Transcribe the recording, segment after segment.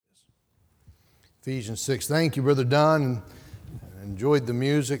Ephesians 6. Thank you, Brother Don. Enjoyed the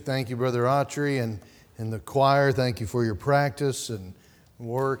music. Thank you, Brother Autry, and the choir. Thank you for your practice and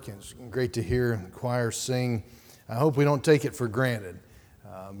work. And it's great to hear the choir sing. I hope we don't take it for granted.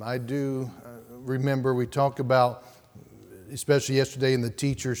 I do remember we talked about, especially yesterday in the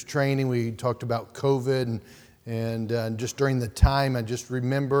teachers' training, we talked about COVID. And just during the time, I just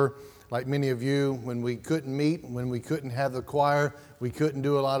remember, like many of you, when we couldn't meet, when we couldn't have the choir, we couldn't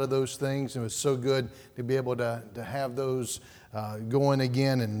do a lot of those things. It was so good to be able to have those going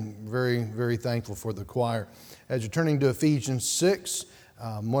again, and very, very thankful for the choir. As you're turning to Ephesians 6,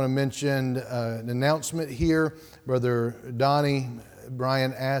 I want to mention an announcement here. Brother Donnie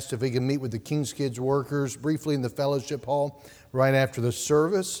Brian asked if he could meet with the King's Kids workers briefly in the fellowship hall right after the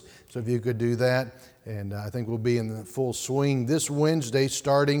service. So if you could do that, and I think we'll be in the full swing this Wednesday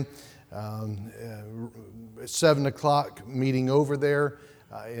starting 7 o'clock meeting over there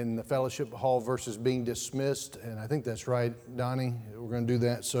in the fellowship hall versus being dismissed. And I think that's right, Donnie. We're going to do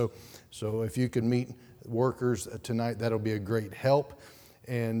that. So if you could meet workers tonight, that'll be a great help.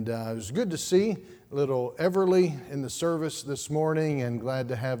 And it was good to see little Everly in the service this morning, and glad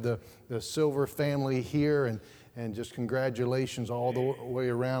to have the Silver family here. And just congratulations all the way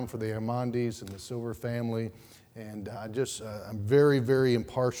around for the Armandis and the Silver family. And I'm very, very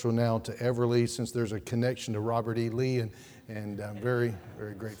impartial now to Everly, since there's a connection to Robert E. Lee, and I'm very,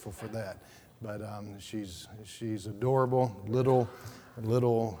 very grateful for that. But she's adorable, little,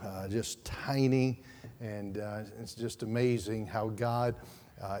 just tiny, and it's just amazing how God,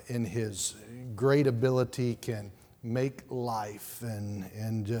 in His great ability, can make life,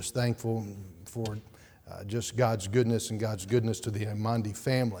 and just thankful for just God's goodness and God's goodness to the Armandi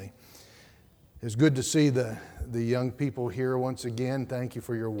family. It's good to see the young people here once again. Thank you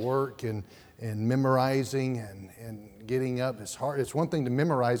for your work and memorizing and getting up. It's hard. It's one thing to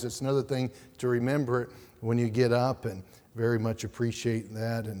memorize. It's another thing to remember it when you get up, and very much appreciate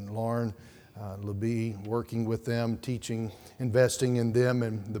that. And Lauren LeBee, working with them, teaching, investing in them,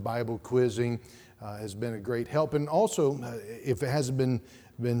 and the Bible quizzing has been a great help. And also, if it hasn't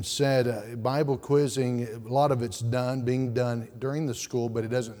been said, Bible quizzing, a lot of it's being done during the school, but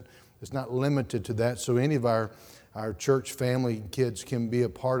it's not limited to that. So any of our church family kids can be a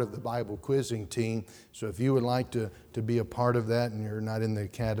part of the Bible quizzing team. So if you would like to be a part of that and you're not in the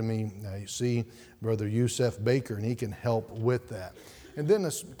academy, you see Brother Yusef Baker, and he can help with that. And then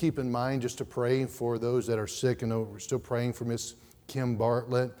let's keep in mind just to pray for those that are sick. And we're still praying for Miss Kim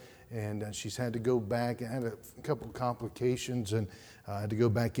Bartlett, and she's had to go back and had a couple of complications, and had to go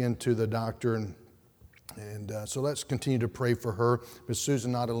back into the doctor. And so let's continue to pray for her. Miss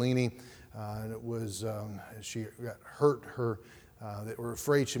Susan Ottolini, she got hurt. They were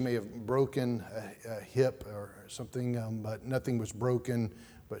afraid she may have broken a hip or something, but nothing was broken.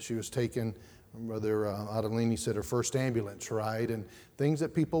 But she was taken. Brother Ottolini said her first ambulance ride, and things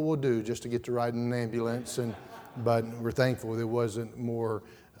that people will do just to get to ride in an ambulance. But we're thankful there wasn't more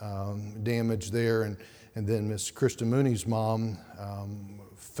damage there. And then Miss Krista Mooney's mom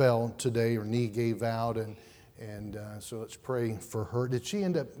fell today. Her knee gave out, and so let's pray for her. Did she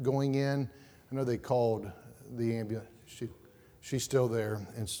end up going in? I know they called the ambulance. She's still there.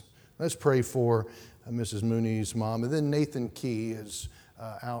 And let's pray for Mrs. Mooney's mom. And then Nathan Key is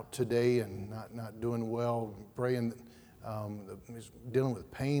out today and not doing well. Praying, he's dealing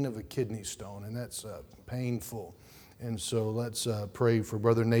with pain of a kidney stone, and that's painful. And so let's pray for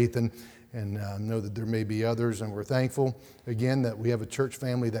Brother Nathan, and know that there may be others. And we're thankful, again, that we have a church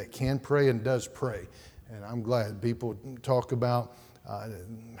family that can pray and does pray. And I'm glad people talk about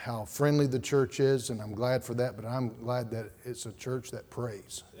how friendly the church is, and I'm glad for that. But I'm glad that it's a church that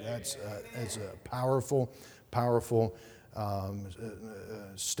prays. That's a powerful, powerful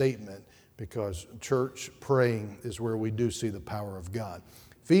statement, because church praying is where we do see the power of God.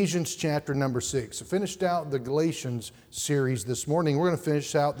 Ephesians chapter number 6. I finished out the Galatians series this morning. We're going to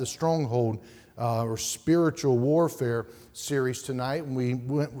finish out the Stronghold or spiritual warfare series tonight. We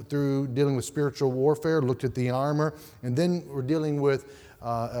went through dealing with spiritual warfare, looked at the armor, and then we're dealing with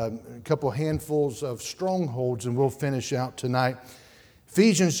a couple handfuls of strongholds, and we'll finish out tonight.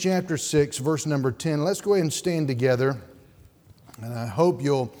 Ephesians chapter 6, verse number 10. Let's go ahead and stand together, and I hope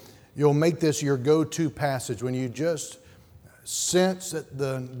you'll make this your go-to passage when you just sense that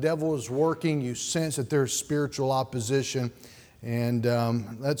the devil is working, you sense that there's spiritual opposition. And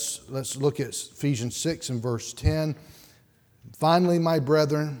let's look at Ephesians 6 and verse 10. Finally, my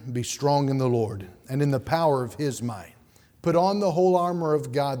brethren, be strong in the Lord and in the power of His might. Put on the whole armor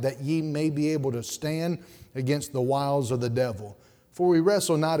of God, that ye may be able to stand against the wiles of the devil. For we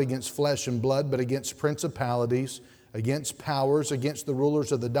wrestle not against flesh and blood, but against principalities, against powers, against the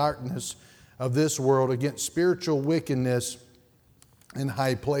rulers of the darkness of this world, against spiritual wickedness in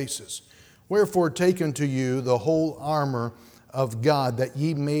high places. Wherefore take unto you the whole armor of God, that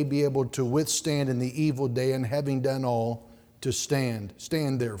ye may be able to withstand in the evil day, and having done all, to stand.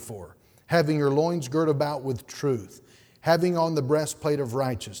 Stand therefore, having your loins girt about with truth, having on the breastplate of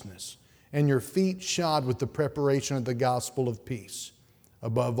righteousness, and your feet shod with the preparation of the gospel of peace.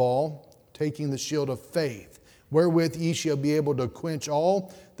 Above all, taking the shield of faith, wherewith ye shall be able to quench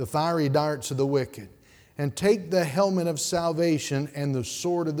all the fiery darts of the wicked. And take the helmet of salvation and the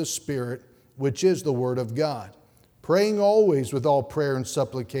sword of the Spirit, which is the word of God, praying always with all prayer and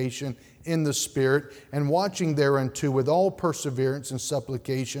supplication in the Spirit, and watching thereunto with all perseverance and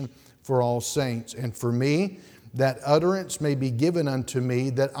supplication for all saints. And for me, that utterance may be given unto me,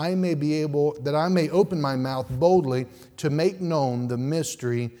 that I may open my mouth boldly to make known the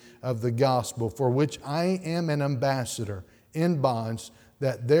mystery of the gospel, for which I am an ambassador in bonds,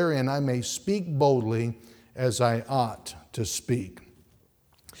 that therein I may speak boldly as I ought to speak.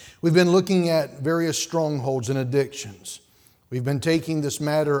 We've been looking at various strongholds and addictions. We've been taking this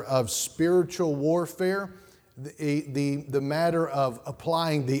matter of spiritual warfare, the matter of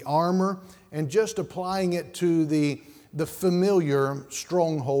applying the armor, and just applying it to the familiar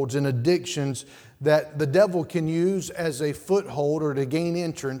strongholds and addictions that the devil can use as a foothold or to gain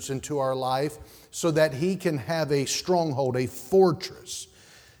entrance into our life, so that he can have a stronghold, a fortress.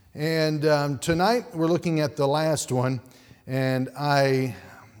 And tonight we're looking at the last one, and I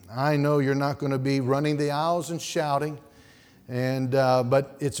know you're not going to be running the aisles and shouting,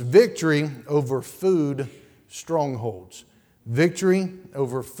 but it's victory over food strongholds. Victory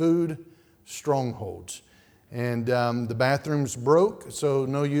over food strongholds. And the bathroom's broke, so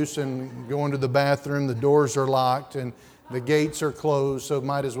no use in going to the bathroom. The doors are locked and the gates are closed, so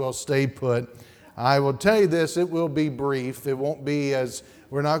might as well stay put. I will tell you this, it will be brief. It won't be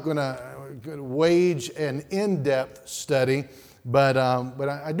we're not going to wage an in-depth study, but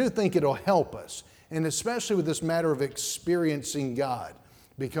I do think it'll help us. And especially with this matter of experiencing God,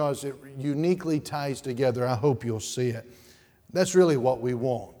 because it uniquely ties together. I hope you'll see it. That's really what we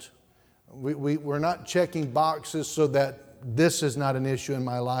want. We're not checking boxes so that this is not an issue in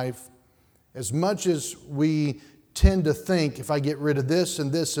my life. As much as we tend to think, if I get rid of this and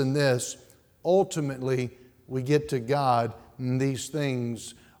this and this, ultimately we get to God and these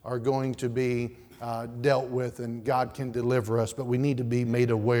things are going to be dealt with, and God can deliver us, but we need to be made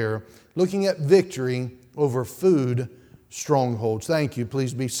aware. Looking at victory over food strongholds. Thank you.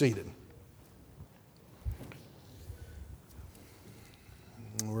 Please be seated.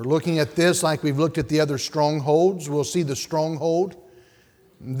 We're looking at this like we've looked at the other strongholds. We'll see the stronghold.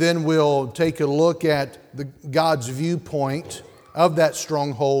 Then we'll take a look at God's viewpoint of that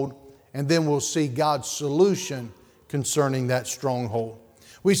stronghold, and then we'll see God's solution concerning that stronghold.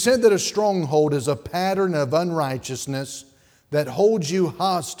 We said that a stronghold is a pattern of unrighteousness that holds you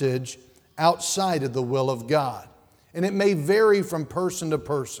hostage outside of the will of God. And it may vary from person to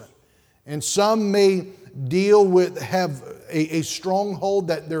person. And some may have a stronghold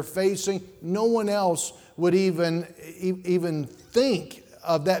that they're facing. No one else would even think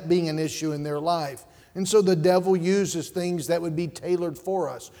of that being an issue in their life. And so the devil uses things that would be tailored for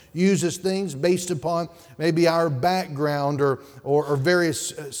us, uses things based upon maybe our background or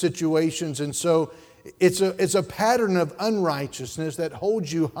various situations. And so it's a pattern of unrighteousness that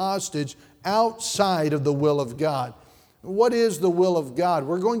holds you hostage outside of the will of God. What is the will of God?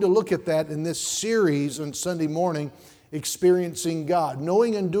 We're going to look at that in this series on Sunday morning, Experiencing God,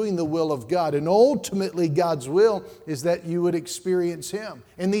 knowing and doing the will of God. And ultimately, God's will is that you would experience Him.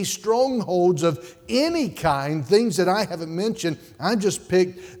 And these strongholds of any kind, things that I haven't mentioned, I just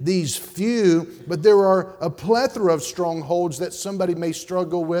picked these few, but there are a plethora of strongholds that somebody may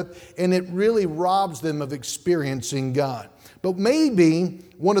struggle with, and it really robs them of experiencing God. But maybe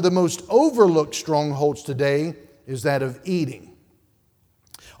one of the most overlooked strongholds today is that of eating.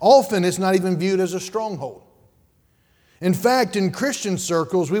 Often it's not even viewed as a stronghold. In fact, in Christian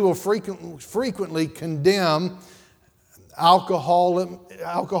circles, we will frequently condemn alcoholism,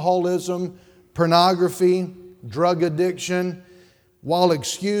 pornography, drug addiction, while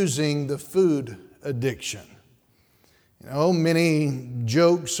excusing the food addiction. Many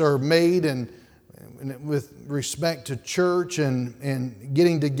jokes are made and with respect to church and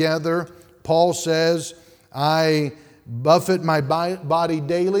getting together. Paul says, I buffet my body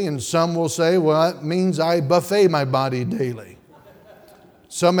daily, and some will say, well, that means I buffet my body daily.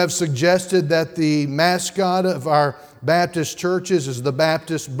 Some have suggested that the mascot of our Baptist churches is the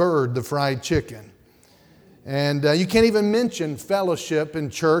Baptist bird, the fried chicken. And you can't even mention fellowship in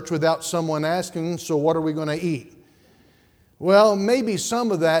church without someone asking, so what are we going to eat? Well, maybe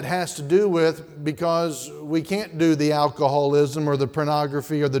some of that has to do with because we can't do the alcoholism or the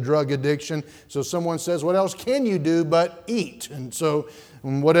pornography or the drug addiction. So someone says, what else can you do but eat? And so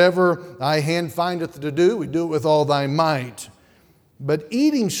whatever thy hand findeth to do, we do it with all thy might. But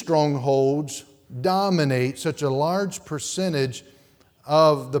eating strongholds dominate such a large percentage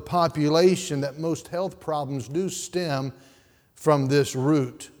of the population that most health problems do stem from this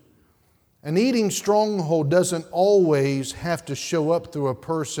root. An eating stronghold doesn't always have to show up through a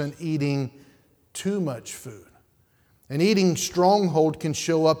person eating too much food. An eating stronghold can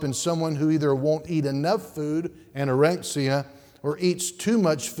show up in someone who either won't eat enough food, anorexia, or eats too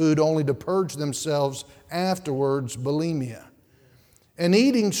much food only to purge themselves afterwards, bulimia. An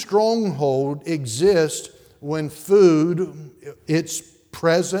eating stronghold exists when food, its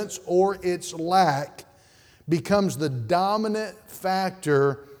presence or its lack, becomes the dominant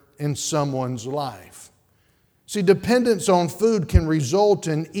factor in someone's life. See, dependence on food can result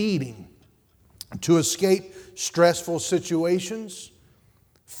in eating to escape stressful situations,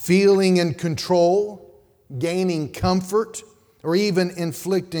 feeling in control, gaining comfort, or even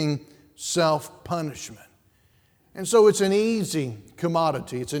inflicting self-punishment. And so it's an easy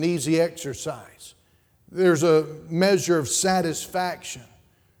commodity. It's an easy exercise. There's a measure of satisfaction.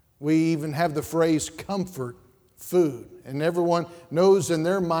 We even have the phrase comfort food. And everyone knows in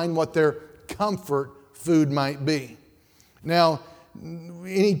their mind what their comfort food might be. Now,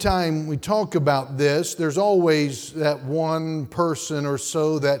 anytime we talk about this, there's always that one person or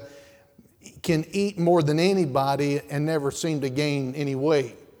so that can eat more than anybody and never seem to gain any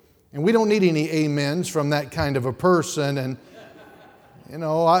weight. And we don't need any amens from that kind of a person. And, you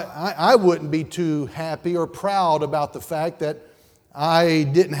know, I wouldn't be too happy or proud about the fact that I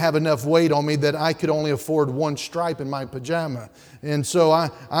didn't have enough weight on me that I could only afford one stripe in my pajama. And so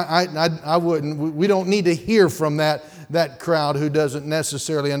I wouldn't, we don't need to hear from that crowd who doesn't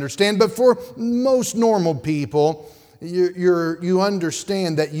necessarily understand. But for most normal people, you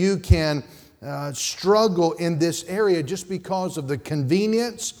understand that you can struggle in this area just because of the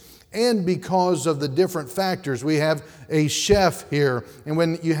convenience and because of the different factors. We have a chef here, and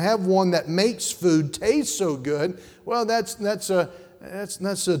when you have one that makes food taste so good, well, that's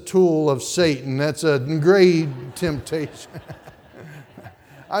a tool of Satan. That's a great temptation.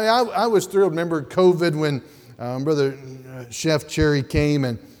 I was thrilled. Remember COVID when Brother Chef Cherry came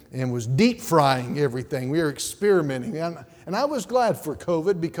and was deep frying everything. We were experimenting. And I was glad for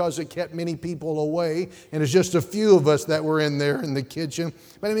COVID because it kept many people away. And it's just a few of us that were in there in the kitchen.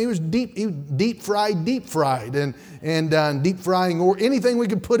 But I mean, he was deep fried, and deep frying or anything we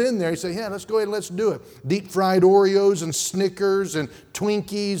could put in there. He said, yeah, let's go ahead and let's do it. Deep fried Oreos and Snickers and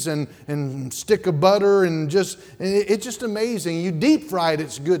Twinkies and stick of butter and it's just amazing. You deep fried,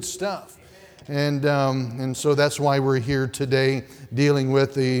 it's good stuff. And so that's why we're here today dealing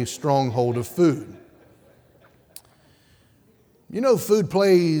with the stronghold of food. You know, food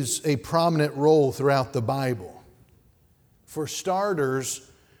plays a prominent role throughout the Bible. For starters,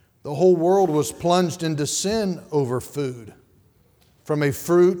 the whole world was plunged into sin over food, from a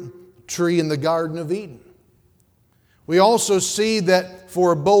fruit tree in the Garden of Eden. We also see that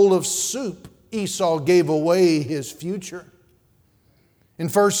for a bowl of soup, Esau gave away his future. In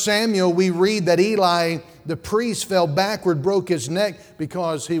 1 Samuel, we read that Eli, the priest, fell backward, broke his neck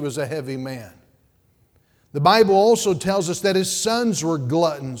because he was a heavy man. The Bible also tells us that his sons were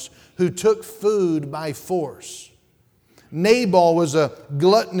gluttons who took food by force. Nabal was a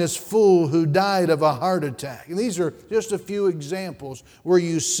gluttonous fool who died of a heart attack. And these are just a few examples where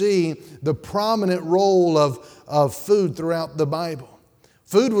you see the prominent role of food throughout the Bible.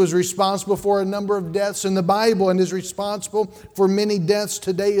 Food was responsible for a number of deaths in the Bible and is responsible for many deaths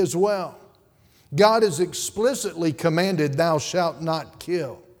today as well. God has explicitly commanded, "Thou shalt not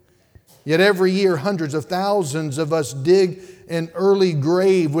kill." Yet every year, hundreds of thousands of us dig an early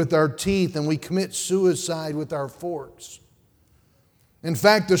grave with our teeth and we commit suicide with our forks. In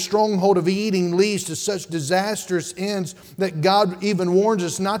fact, the stronghold of eating leads to such disastrous ends that God even warns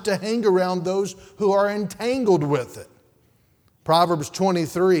us not to hang around those who are entangled with it. Proverbs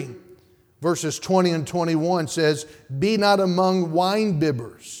 23, verses 20 and 21 says, "Be not among wine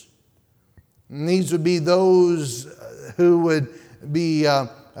bibbers." And these would be those who would be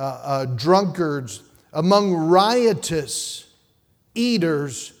drunkards, among riotous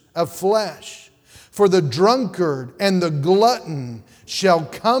eaters of flesh. For the drunkard and the glutton shall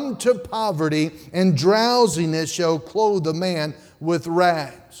come to poverty, and drowsiness shall clothe the man with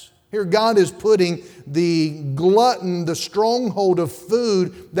rags. Here God is putting the glutton, the stronghold of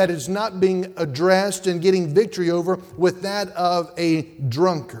food that is not being addressed and getting victory over, with that of a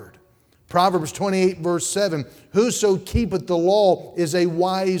drunkard. Proverbs 28 verse 7, whoso keepeth the law is a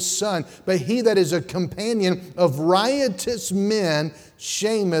wise son, but he that is a companion of riotous men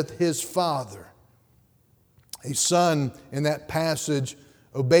shameth his father. A son in that passage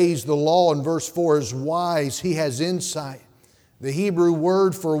obeys the law in verse 4 is wise. He has insight. The Hebrew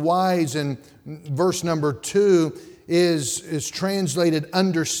word for wise in verse number 2 is translated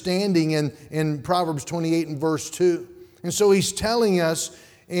understanding in Proverbs 28 and verse 2. And so he's telling us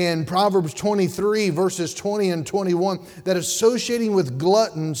in Proverbs 23 verses 20 and 21 that associating with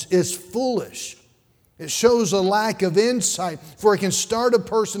gluttons is foolish. It shows a lack of insight, for it can start a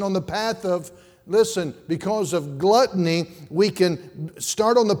person on the path of, listen, because of gluttony, we can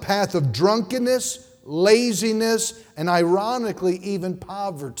start on the path of drunkenness, laziness, and ironically, even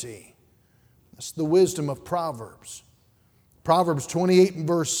poverty. That's the wisdom of Proverbs. Proverbs 28 and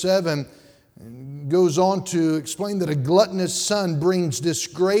verse 7 goes on to explain that a gluttonous son brings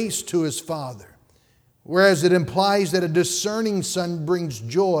disgrace to his father, whereas it implies that a discerning son brings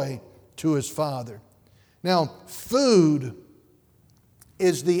joy to his father. Now, food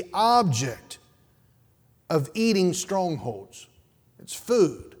is the object of eating strongholds. It's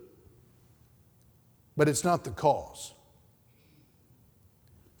food, but it's not the cause.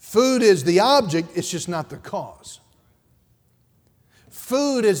 Food is the object, it's just not the cause.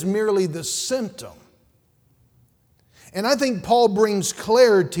 Food is merely the symptom. And I think Paul brings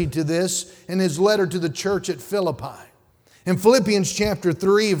clarity to this in his letter to the church at Philippi. In Philippians chapter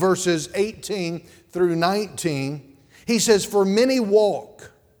 3, verses 18 through 19, he says, for many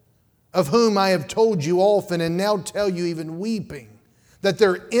walk, of whom I have told you often, and now tell you even weeping, that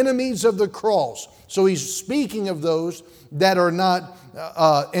they're enemies of the cross. So he's speaking of those that are not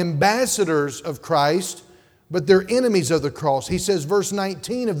ambassadors of Christ, but they're enemies of the cross. He says, verse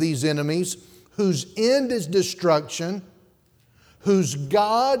 19 of these enemies, whose end is destruction, whose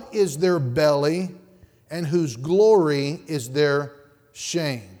God is their belly, and whose glory is their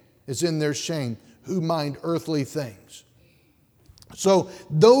shame, is in their shame, who mind earthly things. So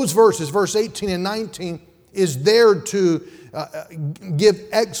those verses, verse 18 and 19, is there to give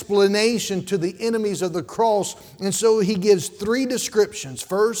explanation to the enemies of the cross. And so he gives three descriptions.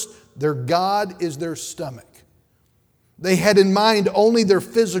 First, their God is their stomach. They had in mind only their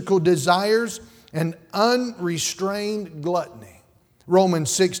physical desires and unrestrained gluttony. Romans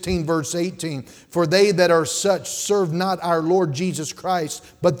 16 verse 18, for they that are such serve not our Lord Jesus Christ,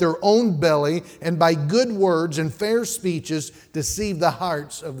 but their own belly, and by good words and fair speeches deceive the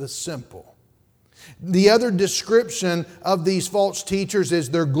hearts of the simple. The other description of these false teachers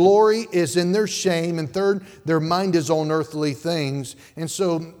is their glory is in their shame. And third, their mind is on earthly things. And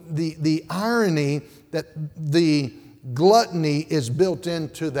so the irony that the gluttony is built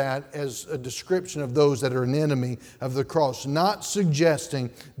into that as a description of those that are an enemy of the cross. Not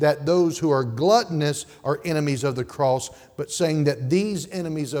suggesting that those who are gluttonous are enemies of the cross, but saying that these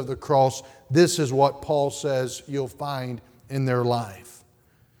enemies of the cross, this is what Paul says you'll find in their life.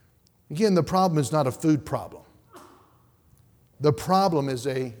 Again, the problem is not a food problem. The problem is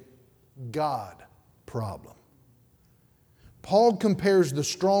a God problem. Paul compares the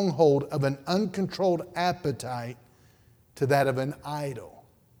stronghold of an uncontrolled appetite to that of an idol,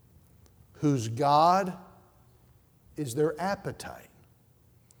 whose God is their appetite.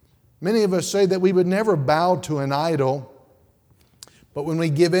 Many of us say that we would never bow to an idol, but when we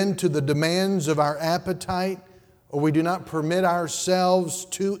give in to the demands of our appetite, or we do not permit ourselves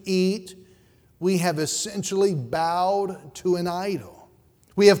to eat, we have essentially bowed to an idol.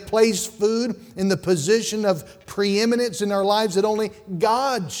 We have placed food in the position of preeminence in our lives that only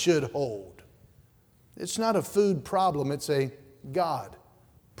God should hold. It's not a food problem, it's a God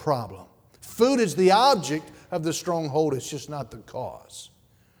problem. Food is the object of the stronghold, it's just not the cause.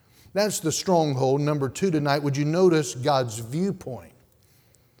 That's the stronghold. Number two tonight, would you notice God's viewpoint?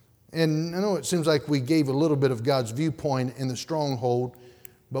 And I know it seems like we gave a little bit of God's viewpoint in the stronghold,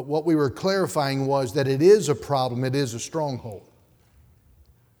 but what we were clarifying was that it is a problem, it is a stronghold.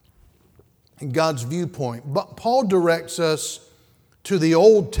 And God's viewpoint. But Paul directs us to the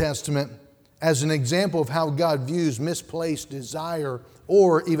Old Testament as an example of how God views misplaced desire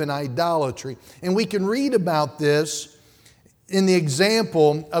or even idolatry. And we can read about this in the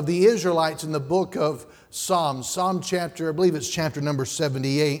example of the Israelites in the book of Psalms. Psalm chapter, I believe it's chapter number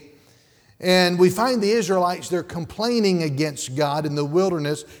 78. And we find the Israelites, they're complaining against God in the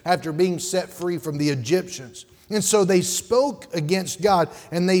wilderness after being set free from the Egyptians. And so they spoke against God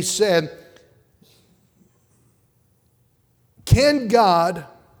and they said, can God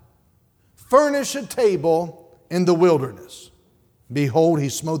furnish a table in the wilderness? Behold, he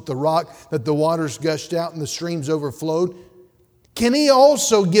smote the rock that the waters gushed out and the streams overflowed. Can He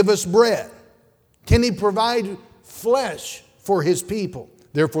also give us bread? Can He provide flesh for His people?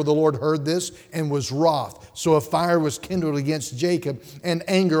 Therefore the Lord heard this and was wroth. So a fire was kindled against Jacob, and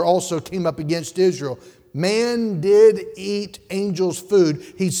anger also came up against Israel. Man did eat angels' food.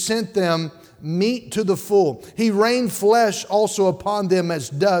 He sent them meat to the full. He rained flesh also upon them as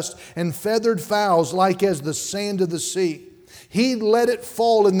dust, and feathered fowls like as the sand of the sea. He let it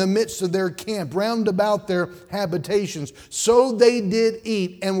fall in the midst of their camp, round about their habitations. So they did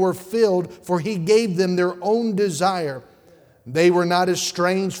eat and were filled, for He gave them their own desire. They were not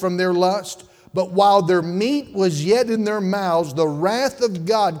estranged from their lust, but while their meat was yet in their mouths, the wrath of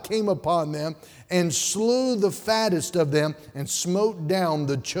God came upon them, and slew the fattest of them, and smote down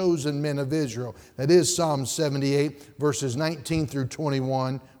the chosen men of Israel. That is Psalm 78, verses 19 through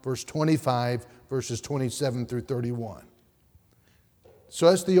 21, verse 25, verses 27 through 31. So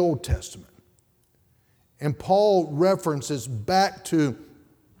that's the Old Testament. And Paul references back to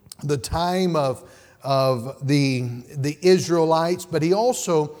the time of the Israelites, but he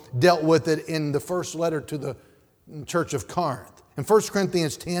also dealt with it in the first letter to the church of Corinth. In 1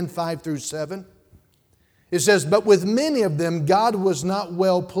 Corinthians 10, 5 through 7, it says, "But with many of them God was not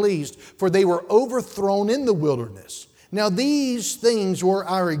well pleased, for they were overthrown in the wilderness. Now these things were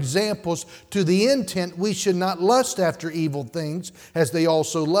our examples, to the intent we should not lust after evil things, as they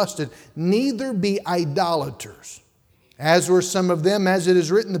also lusted, neither be idolaters. As were some of them, as it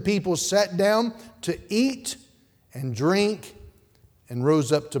is written, the people sat down to eat and drink and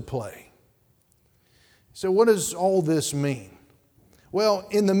rose up to play." So what does all this mean? Well,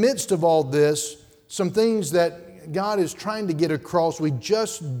 in the midst of all this, some things that God is trying to get across, we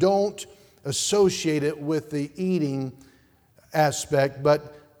just don't associate it with the eating aspect.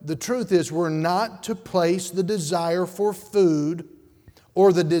 But the truth is, we're not to place the desire for food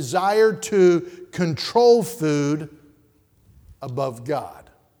or the desire to control food above God.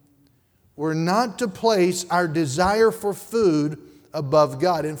 We're not to place our desire for food above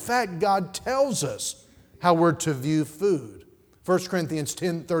God. In fact, God tells us how we're to view food. 1 Corinthians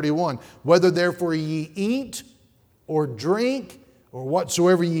 10:31, "Whether therefore ye eat or drink or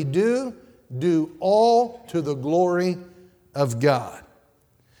whatsoever ye do, do all to the glory of God."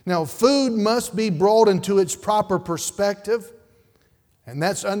 Now, food must be brought into its proper perspective, and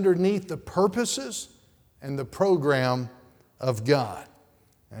that's underneath the purposes and the program of God.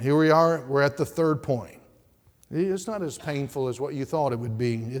 Now, here we are, we're at the third point. It's not as painful as what you thought it would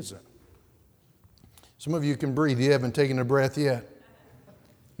be, is it? Some of you can breathe. You haven't taken a breath yet.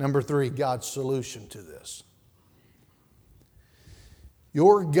 Number 3, God's solution to this.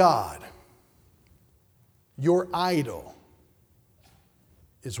 Your God, your idol,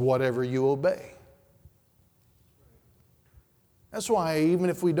 is whatever you obey. That's why even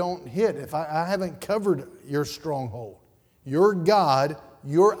if we don't hit, if I haven't covered your stronghold, your God,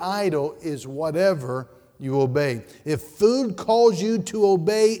 your idol is whatever you obey. If food calls you to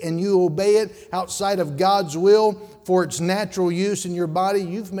obey and you obey it outside of God's will for its natural use in your body,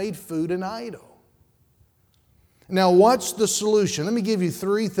 you've made food an idol. Now, what's the solution? Let me give you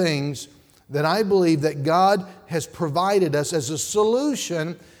 3 things that I believe that God has provided us as a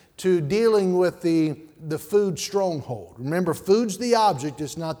solution to dealing with the food stronghold. Remember, food's the object,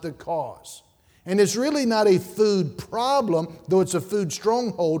 it's not the cause. And it's really not a food problem, though it's a food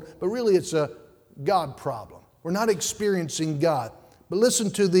stronghold, but really it's a God problem. We're not experiencing God. But listen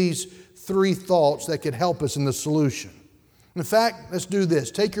to these 3 thoughts that could help us in the solution. In fact, let's do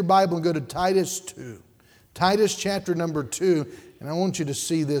this. Take your Bible and go to Titus 2. Titus chapter number 2, and I want you to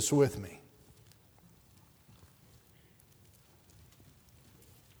see this with me.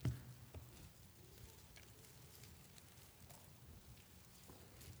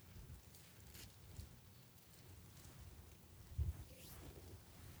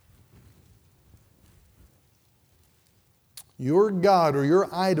 Your God or your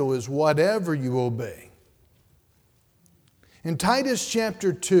idol is whatever you obey. In Titus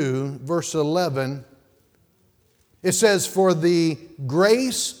chapter 2, verse 11, it says, "For the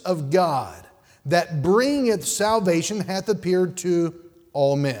grace of God that bringeth salvation hath appeared to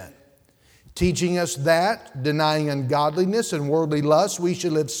all men, teaching us that, denying ungodliness and worldly lust, we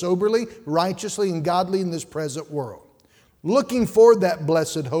should live soberly, righteously, and godly in this present world, looking for that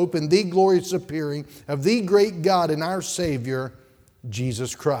blessed hope and the glorious appearing of the great God and our Savior,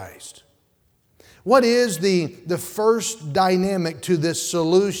 Jesus Christ." What is the first dynamic to this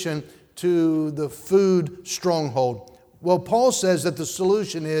solution to the food stronghold? Well, Paul says that the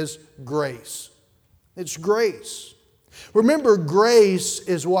solution is grace. It's grace. Remember, grace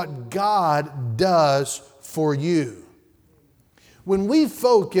is what God does for you. When we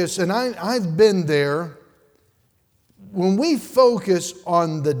focus, and I've been there, when we focus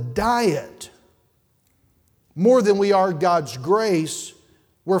on the diet more than we are God's grace,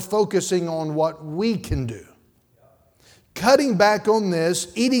 we're focusing on what we can do. Cutting back on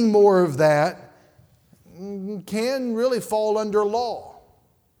this, eating more of that, can really fall under law.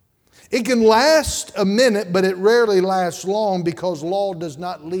 It can last a minute, but it rarely lasts long because law does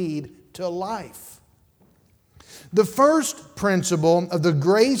not lead to life. The first principle of the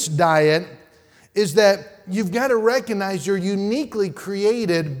grace diet is that you've got to recognize you're uniquely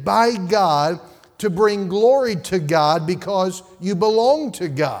created by God to bring glory to God because you belong to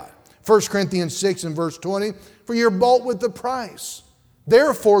God. 1 Corinthians 6 and verse 20, for you're bought with a price.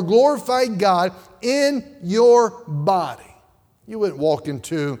 Therefore, glorify God in your body. You wouldn't walk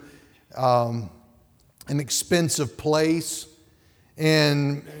into an expensive place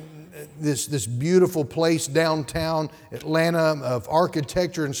and this beautiful place downtown Atlanta of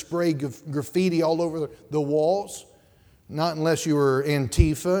architecture and spray graffiti all over the walls. Not unless you were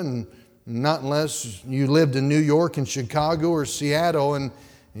Antifa, and not unless you lived in New York and Chicago or Seattle, and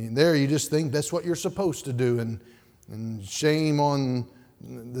there you just think that's what you're supposed to do, and shame on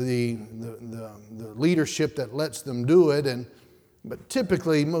the leadership that lets them do it. But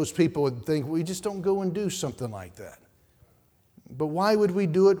typically most people would think we just don't go and do something like that. But why would we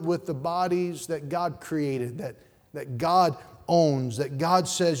do it with the bodies that God created, that God owns, that God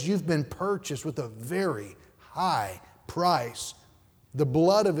says you've been purchased with a very high price? The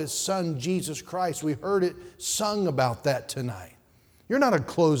blood of His Son, Jesus Christ. We heard it sung about that tonight. You're not a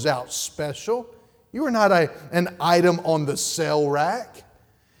closeout special. You are not an item on the sale rack.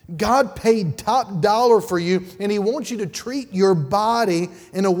 God paid top dollar for you, and He wants you to treat your body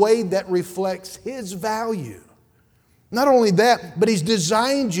in a way that reflects His value. Not only that, but He's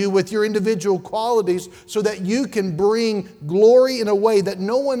designed you with your individual qualities so that you can bring glory in a way that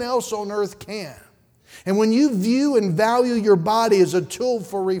no one else on earth can. And when you view and value your body as a tool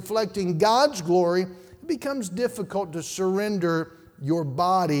for reflecting God's glory, it becomes difficult to surrender your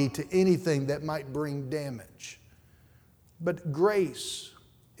body to anything that might bring damage. But grace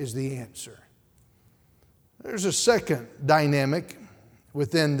is the answer. There's a second dynamic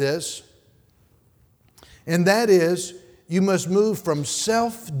within this, and that is you must move from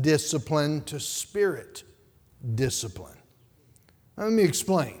self-discipline to spirit discipline. Now, let me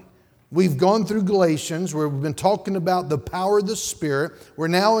explain. We've gone through Galatians where we've been talking about the power of the Spirit. We're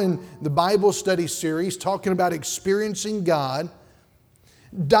now in the Bible study series talking about experiencing God.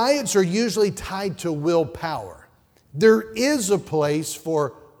 Diets are usually tied to willpower. There is a place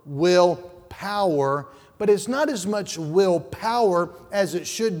for willpower, but it's not as much willpower as it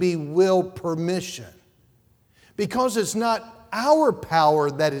should be will permission. Because it's not our power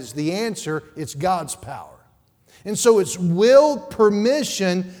that is the answer, it's God's power. And so it's will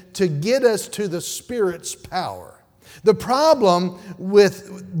permission to get us to the Spirit's power. The problem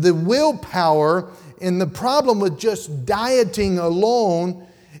with the willpower and the problem with just dieting alone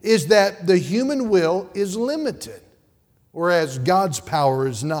is that the human will is limited, whereas God's power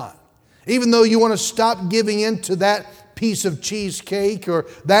is not. Even though you want to stop giving in to that piece of cheesecake or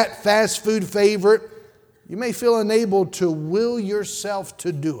that fast food favorite, you may feel unable to will yourself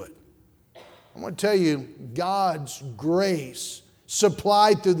to do it. I want to tell you, God's grace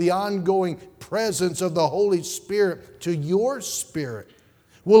supplied through the ongoing presence of the Holy Spirit to your spirit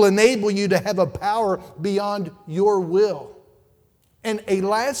will enable you to have a power beyond your will and a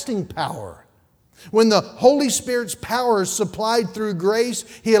lasting power. When the Holy Spirit's power is supplied through grace,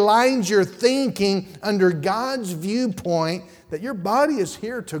 He aligns your thinking under God's viewpoint that your body is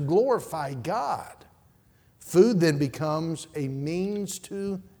here to glorify God. Food then becomes a means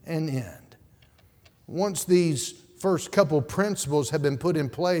to an end. Once these first couple principles have been put in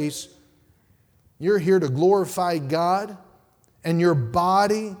place, you're here to glorify God and your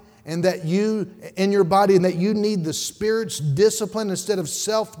body, and that you need the Spirit's discipline instead of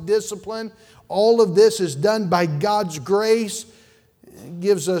self-discipline. All of this is done by God's grace. It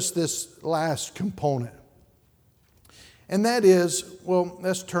gives us this last component. And that is, well,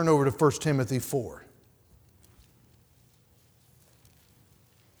 let's turn over to 1 Timothy 4.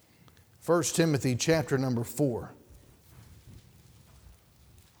 1 Timothy chapter number 4.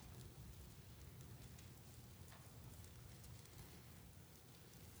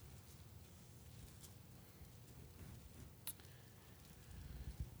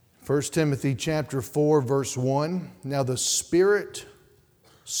 First Timothy chapter 4, verse 1. Now the Spirit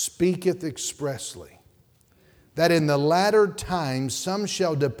speaketh expressly that in the latter times some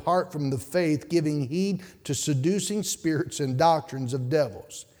shall depart from the faith, giving heed to seducing spirits and doctrines of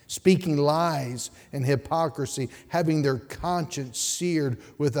devils, speaking lies and hypocrisy, having their conscience seared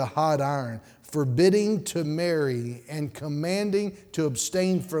with a hot iron, forbidding to marry, and commanding to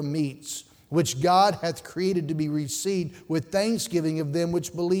abstain from meats, which God hath created to be received with thanksgiving of them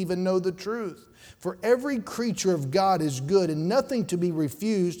which believe and know the truth. For every creature of God is good, and nothing to be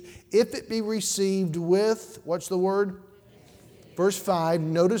refused, if it be received with, what's the word? Verse 5,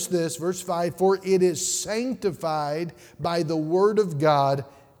 notice this, verse 5, for it is sanctified by the word of God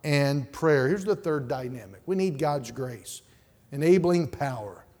and prayer. Here's the third dynamic. We need God's grace, enabling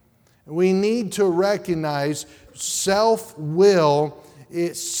power. We need to recognize self-will,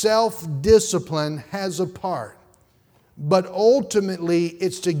 self-discipline has a part. But ultimately,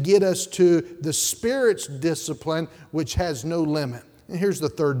 it's to get us to the Spirit's discipline, which has no limit. And here's the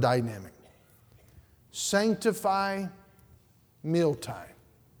third dynamic. Sanctify mealtime.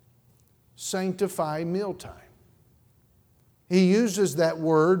 Sanctify mealtime. He uses that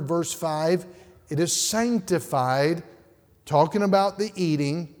word, verse 5, it is sanctified, talking about the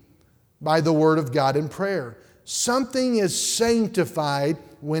eating, by the word of God in prayer. Something is sanctified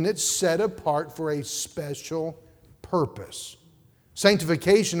when it's set apart for a special purpose.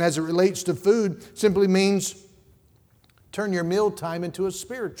 Sanctification, as it relates to food, simply means turn your meal time into a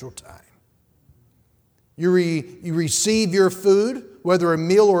spiritual time. You receive your food, whether a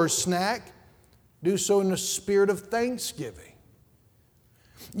meal or a snack, do so in a spirit of thanksgiving.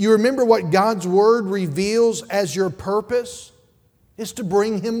 You remember what God's Word reveals as your purpose is to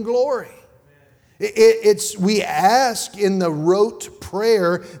bring Him glory. We ask in the rote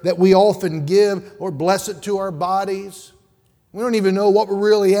prayer that we often give, Lord, bless it to our bodies. We don't even know what we're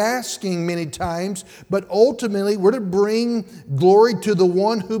really asking many times, but ultimately we're to bring glory to the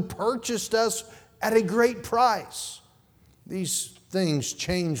one who purchased us at a great price. These things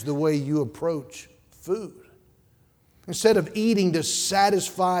change the way you approach food. Instead of eating to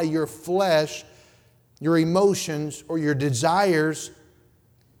satisfy your flesh, your emotions, or your desires,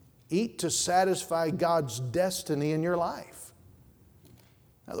 eat to satisfy God's destiny in your life.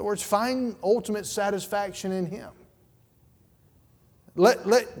 In other words, find ultimate satisfaction in Him.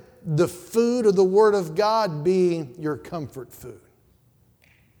 Let the food of the Word of God be your comfort food.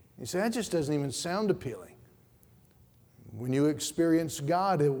 You say, that just doesn't even sound appealing. When you experience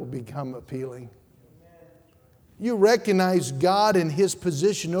God, it will become appealing. You recognize God and His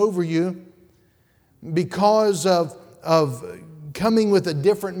position over you because of coming with a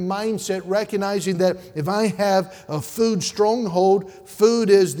different mindset, recognizing that if I have a food stronghold, food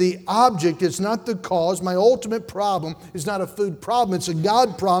is the object, it's not the cause. My ultimate problem is not a food problem, it's a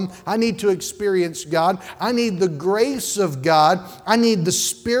God problem. I need to experience God. I need the grace of God. I need the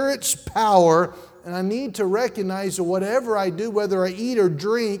Spirit's power. And I need to recognize that whatever I do, whether I eat or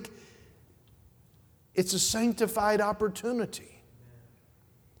drink, it's a sanctified opportunity.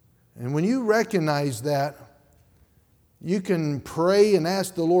 And when you recognize that, you can pray and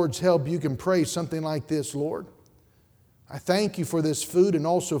ask the Lord's help. You can pray something like this: Lord, I thank You for this food and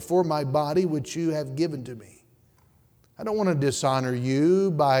also for my body which You have given to me. I don't want to dishonor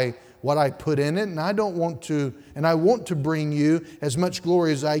You by what I put in it, and I want to bring You as much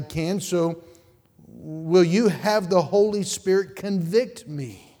glory as I can. So will You have the Holy Spirit convict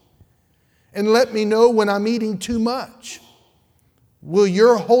me and let me know when I'm eating too much? Will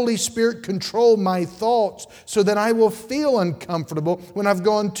Your Holy Spirit control my thoughts so that I will feel uncomfortable when I've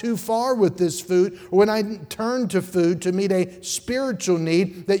gone too far with this food, or when I turn to food to meet a spiritual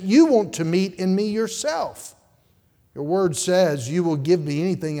need that You want to meet in me Yourself? Your Word says You will give me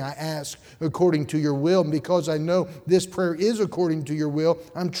anything I ask according to Your will. And because I know this prayer is according to Your will,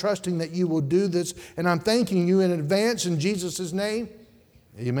 I'm trusting that You will do this. And I'm thanking You in advance in Jesus' name.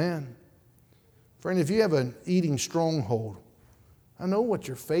 Amen. Friend, if you have an eating stronghold, I know what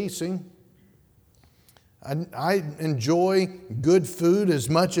you're facing. I enjoy good food as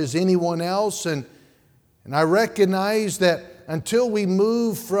much as anyone else. And I recognize that until we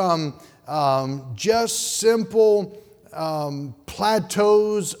move from just simple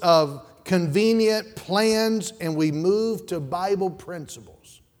plateaus of convenient plans and we move to Bible principles,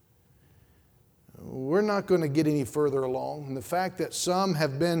 we're not going to get any further along. And the fact that some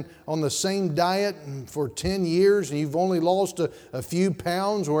have been on the same diet for 10 years and you've only lost a few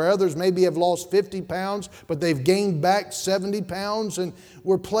pounds, where others maybe have lost 50 pounds, but they've gained back 70 pounds. And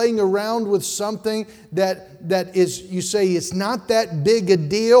we're playing around with something that is, you say, it's not that big a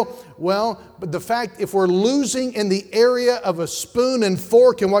deal. Well, but the fact, if we're losing in the area of a spoon and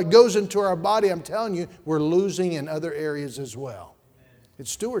fork and what goes into our body, I'm telling you, we're losing in other areas as well.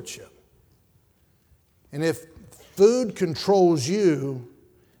 It's stewardship. And if food controls you,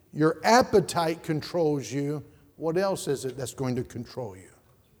 your appetite controls you, what else is it that's going to control you?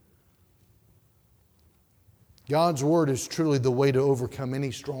 God's Word is truly the way to overcome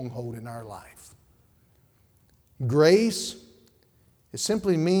any stronghold in our life. Grace, it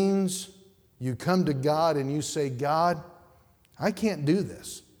simply means you come to God and you say, God, I can't do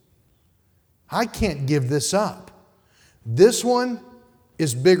this. I can't give this up. This one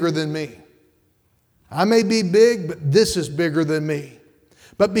is bigger than me. I may be big, but this is bigger than me.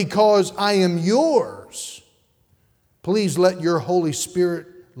 But because I am yours, please let your Holy Spirit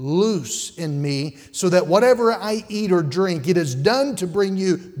loose in me so that whatever I eat or drink, it is done to bring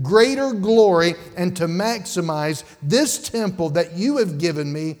you greater glory and to maximize this temple that you have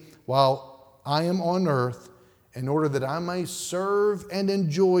given me while I am on earth in order that I may serve and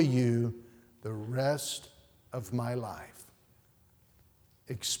enjoy you the rest of my life.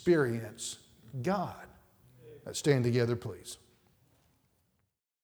 Experience God. Let's stand together, please.